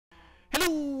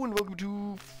Hello and welcome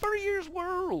to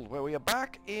Furryearsworld, where we are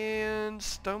back in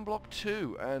Stoneblock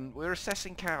 2 and we're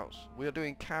assessing cows. We are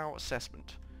doing cow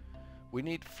assessment. We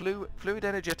need fluid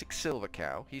energetic silver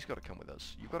cow. He's got to come with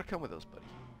us. You've got to come with us, buddy.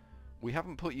 We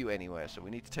haven't put you anywhere, so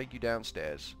we need to take you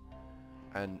downstairs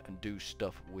and do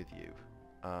stuff with you.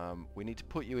 We need to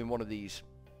put you in one of these,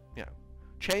 you know,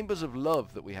 chambers of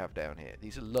love that we have down here.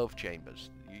 These are love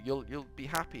chambers. You'll be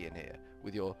happy in here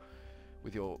with your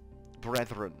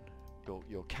brethren.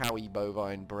 Your cowy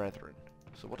bovine brethren.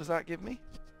 So what does that give me?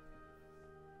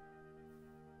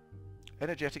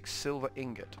 Energetic silver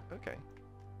ingot. Okay,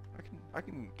 I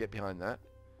can get behind that.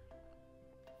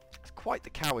 It's quite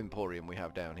the cow emporium we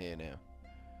have down here now.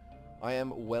 I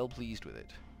am well pleased with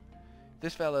it.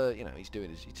 This fella, you know, he's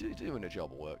doing a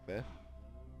job of work there.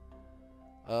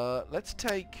 Let's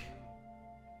take.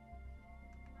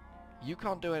 You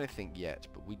can't do anything yet,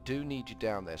 but we do need you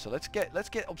down there. So let's get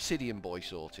Obsidian Boy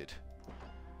sorted.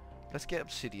 Let's get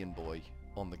Obsidian Boy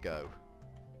on the go.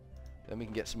 Then we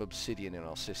can get some obsidian in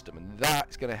our system, and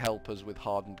that's going to help us with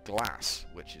hardened glass,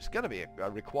 which is going to be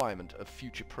a requirement of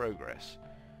future progress.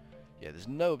 Yeah, there's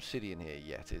no obsidian here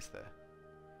yet, is there?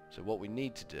 So what we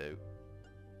need to do...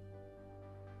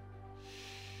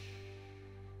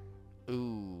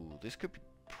 Ooh, this could be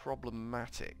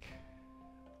problematic.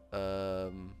 No,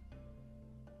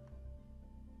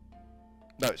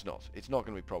 it's not. It's not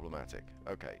going to be problematic.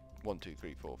 Okay, 1, 2,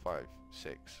 3, 4, 5,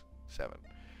 6, 7.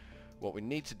 What we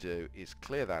need to do is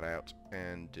clear that out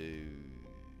and do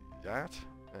that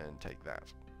and take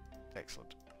that.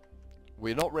 Excellent.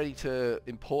 We're not ready to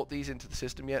import these into the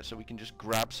system yet, so we can just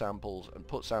grab samples and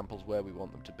put samples where we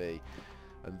want them to be.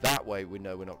 And that way we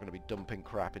know we're not going to be dumping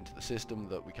crap into the system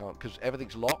that we can't, because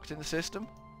everything's locked in the system.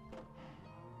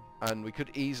 And we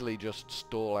could easily just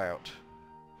stall out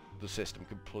the system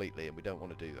completely, and we don't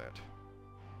want to do that.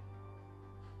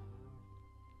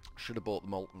 Should have bought the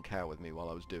molten cow with me while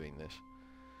I was doing this.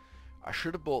 I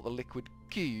should have bought the liquid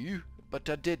goo, but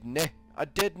I didn't. I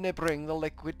didn't bring the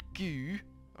liquid goo.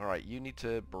 Alright, you need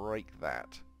to break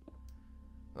that.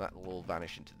 That will all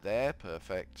vanish into there,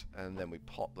 perfect. And then we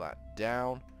pop that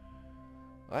down.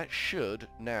 That should,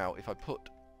 now, if I put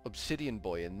Obsidian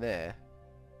Boy in there,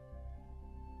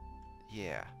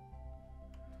 yeah,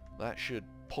 that should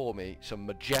pour me some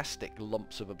majestic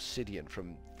lumps of obsidian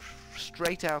from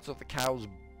straight out of the cow's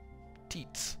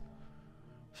teats.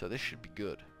 So this should be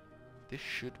good. This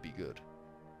should be good.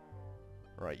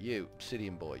 Right, you,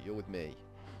 Obsidian Boy, you're with me.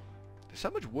 There's so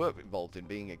much work involved in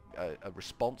being a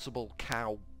responsible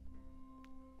cow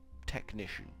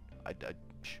technician.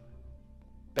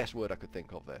 Best word I could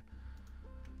think of there.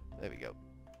 There we go.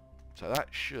 So that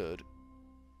should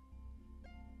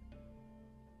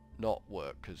not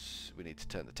work because we need to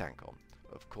turn the tank on.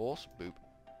 Of course, boop.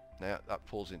 Now that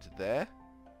falls into there.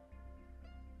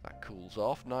 That cools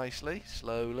off nicely,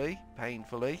 slowly,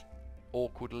 painfully,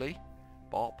 awkwardly.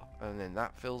 Bop, and then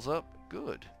that fills up.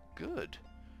 Good, good,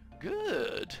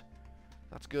 good.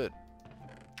 That's good,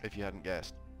 if you hadn't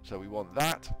guessed. So we want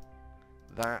that,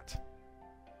 that,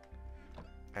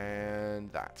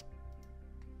 and that.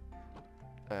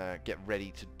 Get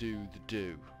ready to do the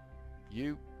do.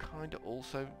 You kind of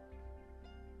also...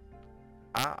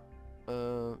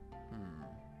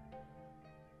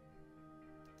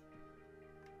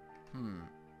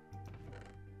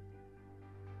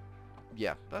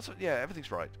 Yeah, that's what, yeah,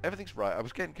 everything's right. Everything's right. I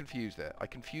was getting confused there. I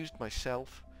confused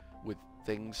myself with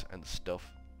things and stuff.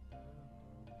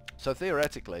 So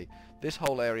theoretically, this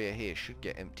whole area here should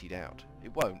get emptied out.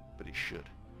 It won't, but it should.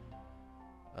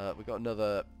 We've got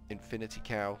another infinity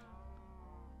cow.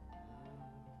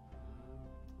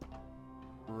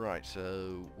 Right,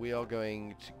 so we are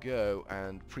going to go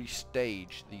and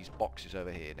pre-stage these boxes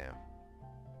over here now.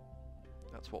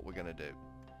 That's what we're going to do.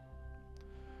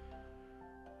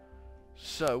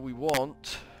 So we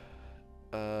want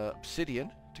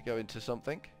obsidian to go into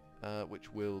something,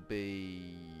 which will be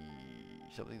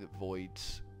something that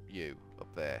voids you up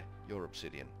there, your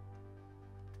obsidian.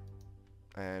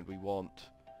 And we want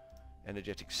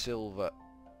energetic silver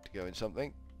to go in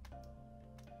something.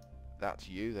 That's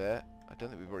you there. I don't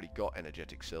think we've already got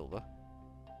energetic silver.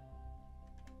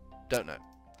 Don't know.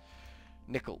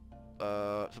 Nickel.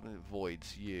 Something that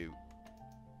voids you.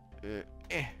 There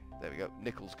we go.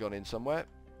 Nickel's gone in somewhere.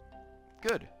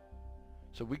 Good.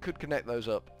 So we could connect those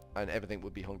up and everything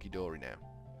would be hunky-dory now.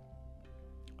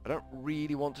 I don't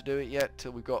really want to do it yet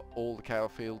till we've got all the cow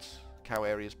fields, cow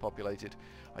areas populated.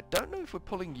 I don't know if we're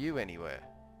pulling you anywhere.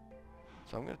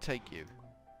 So I'm going to take you.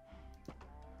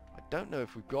 I don't know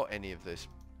if we've got any of this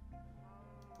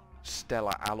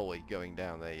stellar alloy going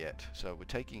down there yet. So we're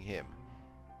taking him.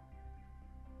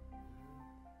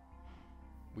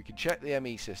 We can check the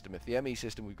ME system. If the ME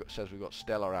system says we've got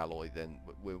stellar alloy, then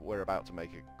we're about to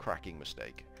make a cracking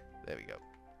mistake. There we go.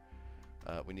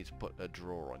 We need to put a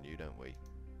drawer on you, don't we?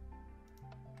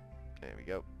 There we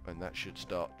go. And that should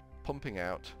start pumping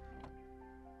out.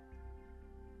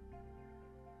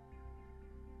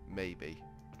 Maybe.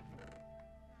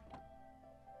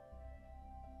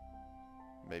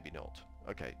 Maybe not.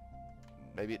 Okay.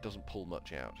 Maybe it doesn't pull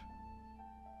much out.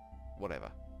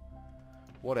 Whatever.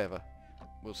 Whatever.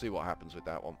 We'll see what happens with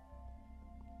that one.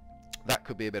 That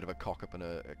could be a bit of a cock-up and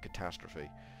a catastrophe.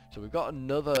 So we've got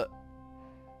another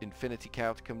infinity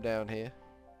cow to come down here.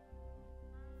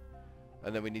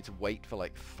 And then we need to wait for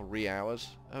like 3 hours.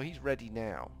 Oh, he's ready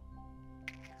now.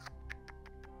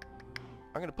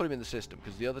 I'm going to put him in the system,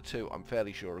 because the other two, I'm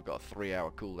fairly sure, have got a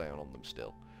 3-hour cooldown on them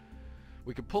still.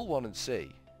 We can pull one and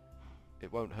see.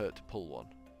 It won't hurt to pull one.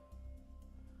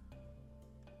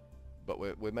 But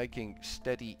we're making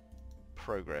steady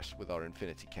progress with our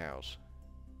infinity cows.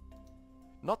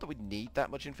 Not that we need that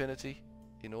much infinity,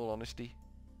 in all honesty.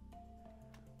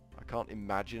 I can't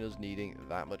imagine us needing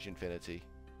that much infinity.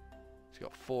 He's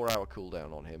got 4-hour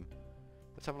cooldown on him.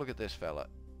 Let's have a look at this fella.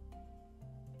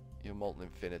 Your molten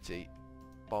infinity.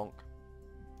 Bonk.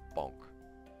 Bonk.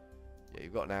 Yeah,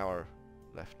 you've got an hour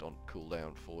left on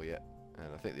cooldown for you.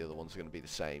 And I think the other ones are going to be the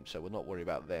same, so we'll not worry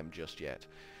about them just yet.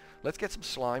 Let's get some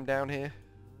slime down here.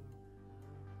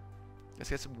 Let's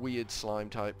get some weird slime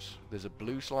types. There's a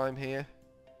blue slime here.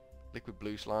 Liquid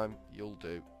blue slime. You'll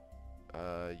do.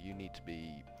 You need to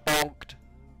be bonked.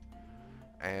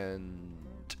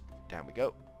 And down we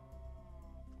go.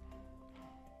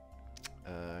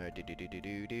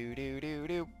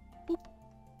 Boop.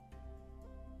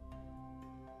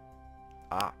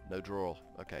 Ah, no draw.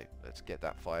 Okay, let's get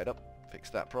that fired up. Fix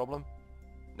that problem.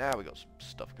 Now we got some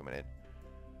stuff coming in.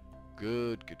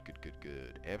 Good, good, good, good,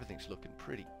 good. Everything's looking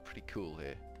pretty cool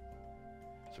here.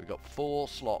 So we've got 4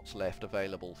 slots left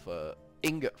available for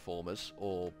ingot formers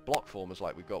or block formers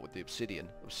like we've got with the obsidian.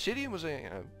 Obsidian was, you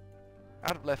know,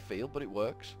 out of left field, but it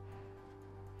works.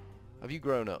 Have you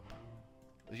grown up?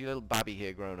 Has your little babby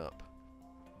here grown up?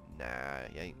 Nah,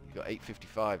 he ain't. You've got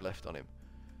 855 left on him.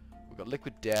 We've got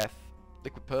liquid death,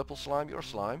 liquid purple slime. You're a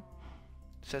slime.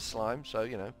 It says slime, so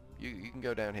you know you can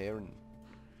go down here and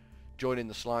join in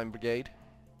the slime brigade.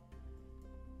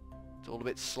 It's all a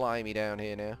bit slimy down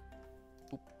here now.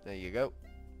 Oop, there you go.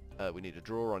 We need a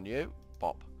drawer on you.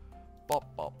 Bop,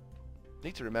 bop, bop.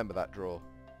 Need to remember that drawer.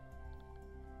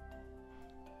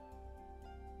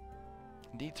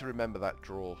 Need to remember that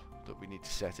drawer that we need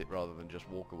to set it rather than just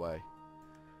walk away.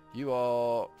 You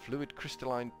are fluid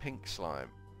crystalline pink slime.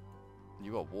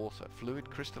 You are water. Fluid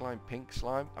crystalline pink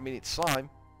slime. I mean, it's slime.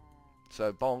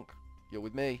 So bonk. You're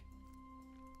with me.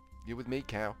 You're with me,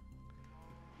 cow.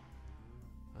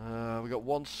 We got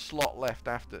 1 slot left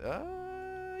after.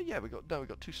 Yeah, we got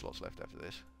 2 slots left after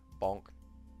this. Bonk.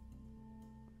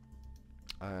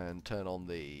 And turn on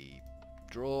the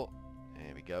drawer.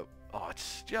 There we go. Oh,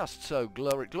 it's just so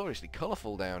gloriously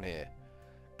colourful down here.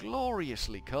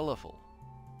 Gloriously colourful.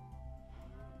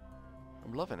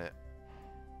 I'm loving it.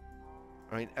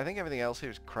 I mean, I think everything else here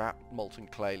is crap. Molten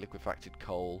clay, liquefacted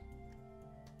coal.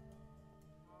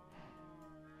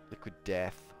 Liquid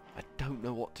death. I don't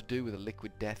know what to do with a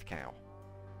liquid death cow.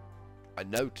 I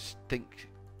know to think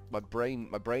my brain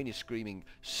is screaming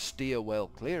steer well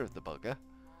clear of the bugger,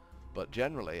 but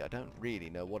generally I don't really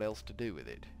know what else to do with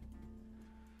it.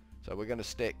 So we're going to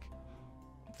stick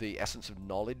the essence of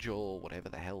knowledge or whatever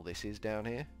the hell this is down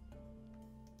here.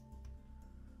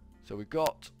 So we've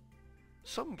got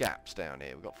some gaps down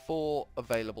here. We've got 4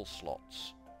 available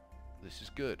slots. This is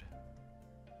good.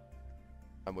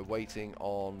 And we're waiting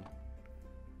on...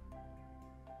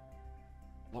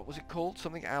 what was it called?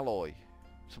 Something alloy.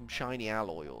 Some shiny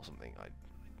alloy or something. I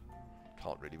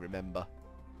can't really remember.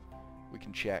 We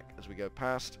can check as we go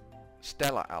past.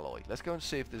 Stellar alloy. Let's go and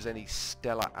see if there's any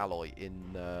stellar alloy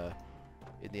in the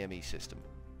ME system.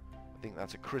 I think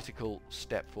that's a critical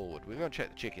step forward. We're going to check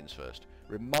the chickens first.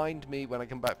 Remind me when I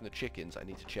come back from the chickens, I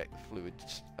need to check the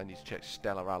fluids. I need to check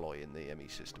stellar alloy in the ME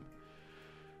system.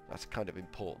 That's kind of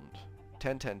important.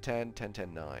 10, 10, 10, 10,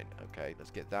 10, 9. Okay, let's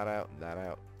get that out and that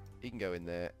out. He can go in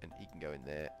there and he can go in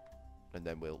there. And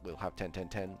then we'll have 10, 10,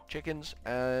 10 chickens,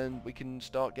 and we can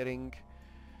start getting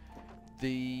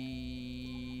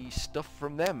the stuff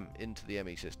from them into the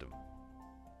ME system.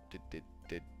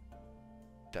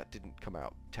 That didn't come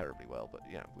out terribly well, but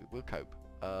yeah, we'll cope.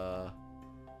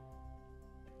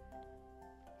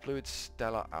 Fluid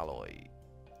stellar alloy.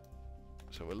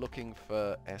 So we're looking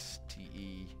for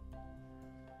STE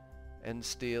End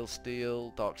steel,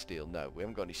 steel, dark steel. No, we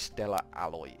haven't got any stellar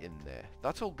alloy in there.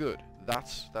 That's all good.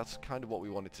 That's kind of what we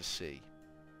wanted to see.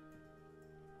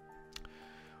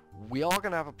 We are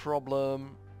going to have a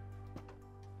problem.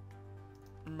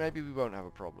 Maybe we won't have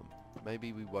a problem.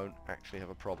 Maybe we won't actually have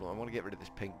a problem. I want to get rid of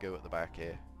this pink goo at the back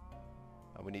here.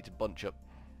 And we need to bunch up.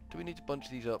 Do we need to bunch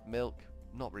these up? Milk?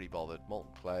 Not really bothered.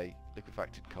 Molten clay, liquefied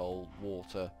coal,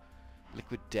 water,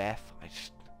 liquid death. I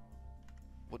just...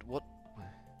 What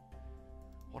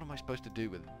am I supposed to do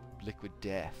with liquid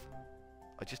death?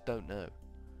 I just don't know.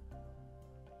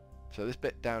 So this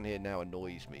bit down here now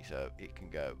annoys me, so it can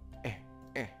go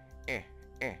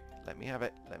Let me have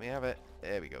it, let me have it.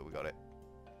 There we go, we got it.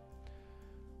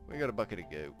 We got a bucket of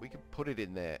goo. We can put it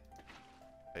in there.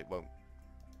 It won't.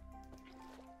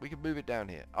 We can move it down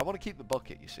here. I want to keep the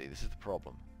bucket, you see, this is the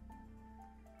problem.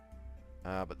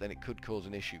 But then it could cause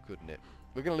an issue, couldn't it?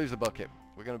 We're going to lose the bucket.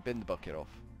 We're going to bin the bucket off.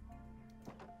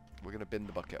 We're going to bin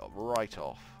the bucket right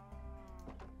off.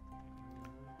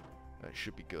 That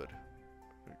should be good.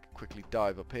 Quickly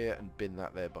dive up here and bin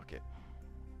that there bucket.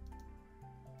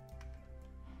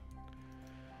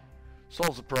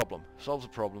 Solves a problem. Solves a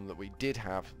problem that we did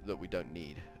have that we don't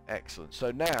need. Excellent. So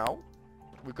now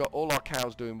we've got all our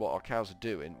cows doing what our cows are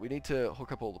doing. We need to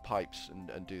hook up all the pipes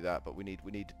and do that, but we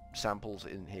need samples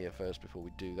in here first before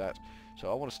we do that.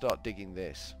 So I want to start digging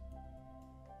this.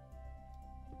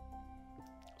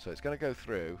 So it's going to go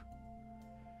through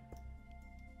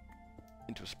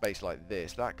into a space like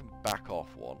this. That can back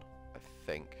off one, I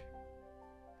think.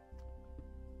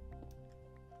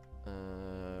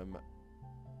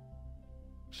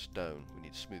 Stone. We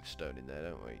need smooth stone in there,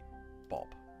 don't we? Bop.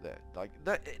 There. Like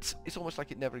that. It's almost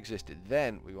like it never existed.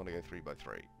 Then we want to go 3 by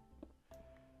 3.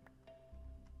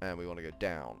 And we want to go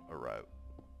down a row.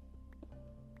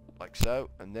 Like so.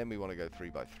 And then we want to go 3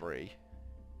 by 3.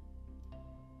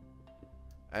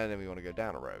 And then we want to go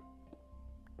down a row.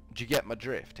 Do you get my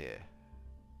drift here?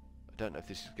 I don't know if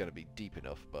this is going to be deep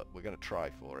enough, but we're going to try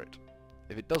for it.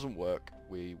 If it doesn't work,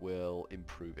 we will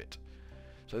improve it.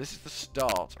 So this is the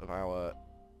start of our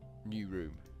new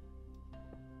room.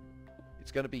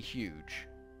 It's going to be huge.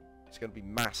 It's going to be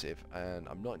massive, and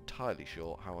I'm not entirely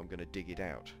sure how I'm going to dig it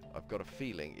out. I've got a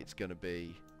feeling it's going to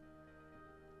be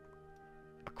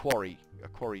a quarry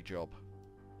job.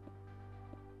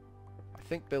 I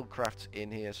think Buildcraft's in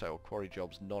here, so a quarry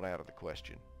job's not out of the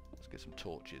question. Let's get some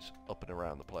torches up and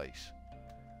around the place.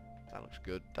 That looks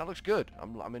good. That looks good.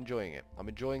 I'm enjoying it. I'm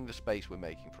enjoying the space we're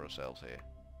making for ourselves here.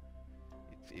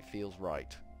 It feels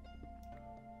right.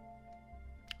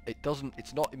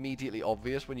 It's not immediately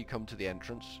obvious when you come to the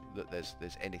entrance that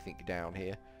there's anything down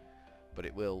here, but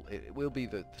it will be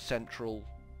the central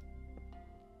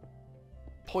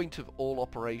point of all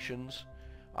operations.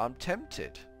 I am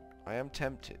tempted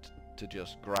to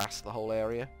just grass the whole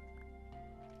area.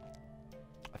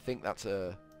 I think that's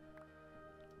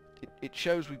it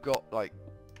shows we've got like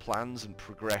plans and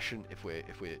progression if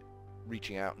we're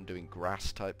reaching out and doing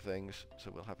grass type things.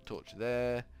 So we'll have a torch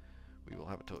there, we will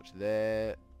have a torch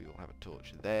there, we will have a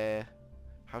torch there.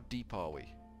 How deep are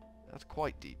we? That's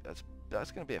quite deep.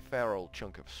 That's going to be a fair old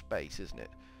chunk of space, isn't it?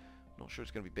 I'm not sure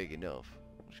it's going to be big enough.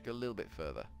 Let's go a little bit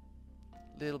further.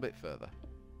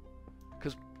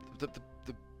 Because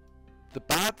the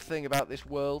bad thing about this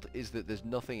world is that there's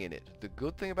nothing in it. The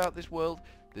good thing about this world,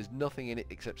 there's nothing in it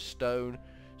except stone.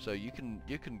 So you can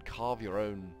carve your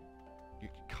own. You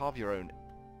can carve your own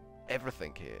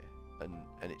everything here,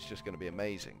 and it's just going to be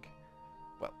amazing.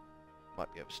 Well,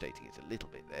 might be overstating it a little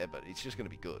bit there, but it's just going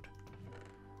to be good.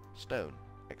 Stone,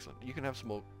 excellent. You can have some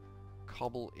more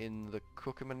cobble in the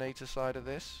Cookaminator side of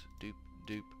this. Dupe,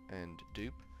 dupe, and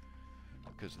dupe.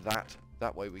 Because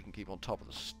that way we can keep on top of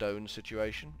the stone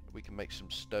situation. We can make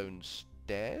some stone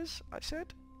stairs, I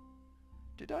said?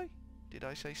 Did I? Did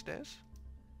I say stairs?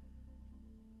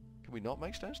 Can we not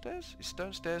make stone stairs? Is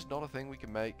stone stairs not a thing we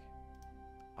can make?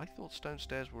 I thought stone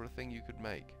stairs were a thing you could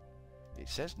make. It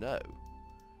says no.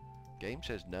 Game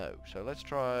says no. So let's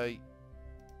try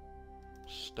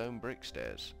stone brick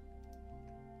stairs.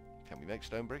 Can we make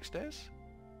stone brick stairs?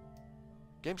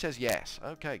 Game says yes.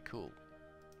 Okay, cool.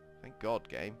 Thank God,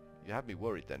 game. You had me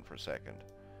worried then for a second.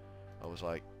 I was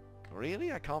like,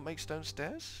 really? I can't make stone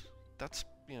stairs? That's,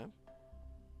 you know,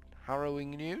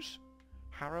 harrowing news.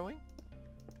 Harrowing?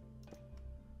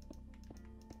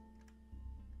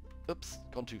 Oops,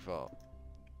 gone too far.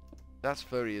 That's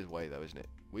Furryear's way though, isn't it?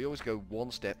 We always go one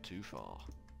step too far.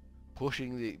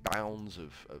 Pushing the bounds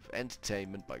of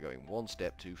entertainment by going one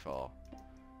step too far.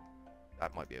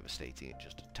 That might be overstating it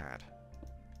just a tad.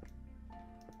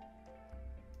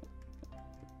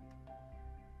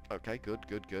 Okay, good,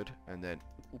 good, good. And then,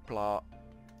 oopla,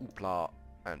 oopla,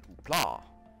 And hoopla!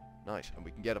 Nice, and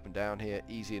we can get up and down here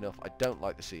easy enough. I don't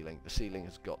like the ceiling. The ceiling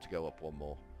has got to go up one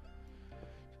more.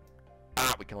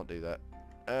 Ah, we can't do that.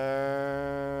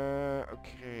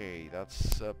 Okay,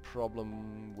 that's a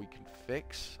problem we can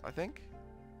fix, I think.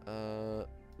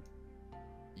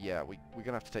 Yeah, we're going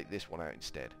to have to take this one out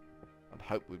instead. And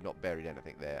hope we've not buried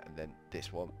anything there. And then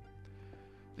this one.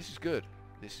 This is good.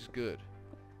 This is good.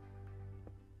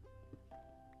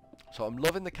 So I'm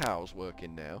loving the cows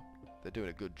working now. They're doing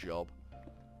a good job.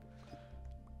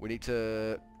 We need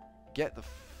to get the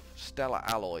stellar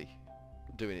alloy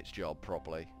doing its job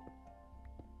properly.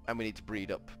 And we need to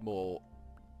breed up more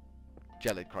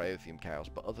gelid cryothium cows.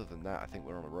 But other than that, I think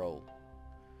we're on a roll.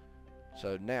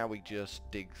 So now we just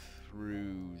dig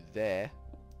through there.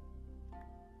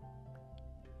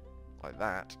 Like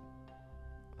that.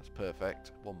 That's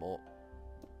perfect. One more.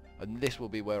 And this will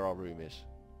be where our room is.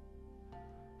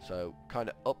 So kind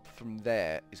of up from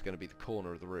there is going to be the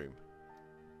corner of the room.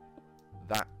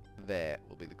 That there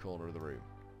will be the corner of the room.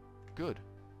 Good.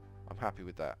 I'm happy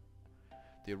with that.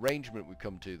 The arrangement we've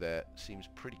come to there seems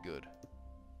pretty good.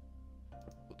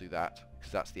 We'll do that,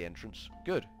 because that's the entrance.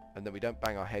 Good. And then we don't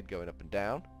bang our head going up and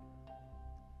down.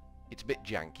 It's a bit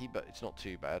janky, but it's not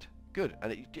too bad. Good.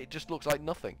 And it just looks like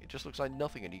nothing. It just looks like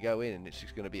nothing, and you go in and it's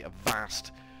just going to be a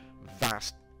vast,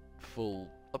 full,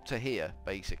 up to here,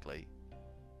 basically,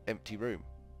 empty room.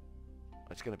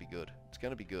 It's going to be good. It's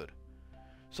going to be good.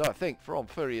 So I think from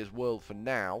Furryearsworld for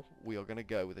now, we are going to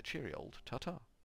go with a cheery old ta-ta.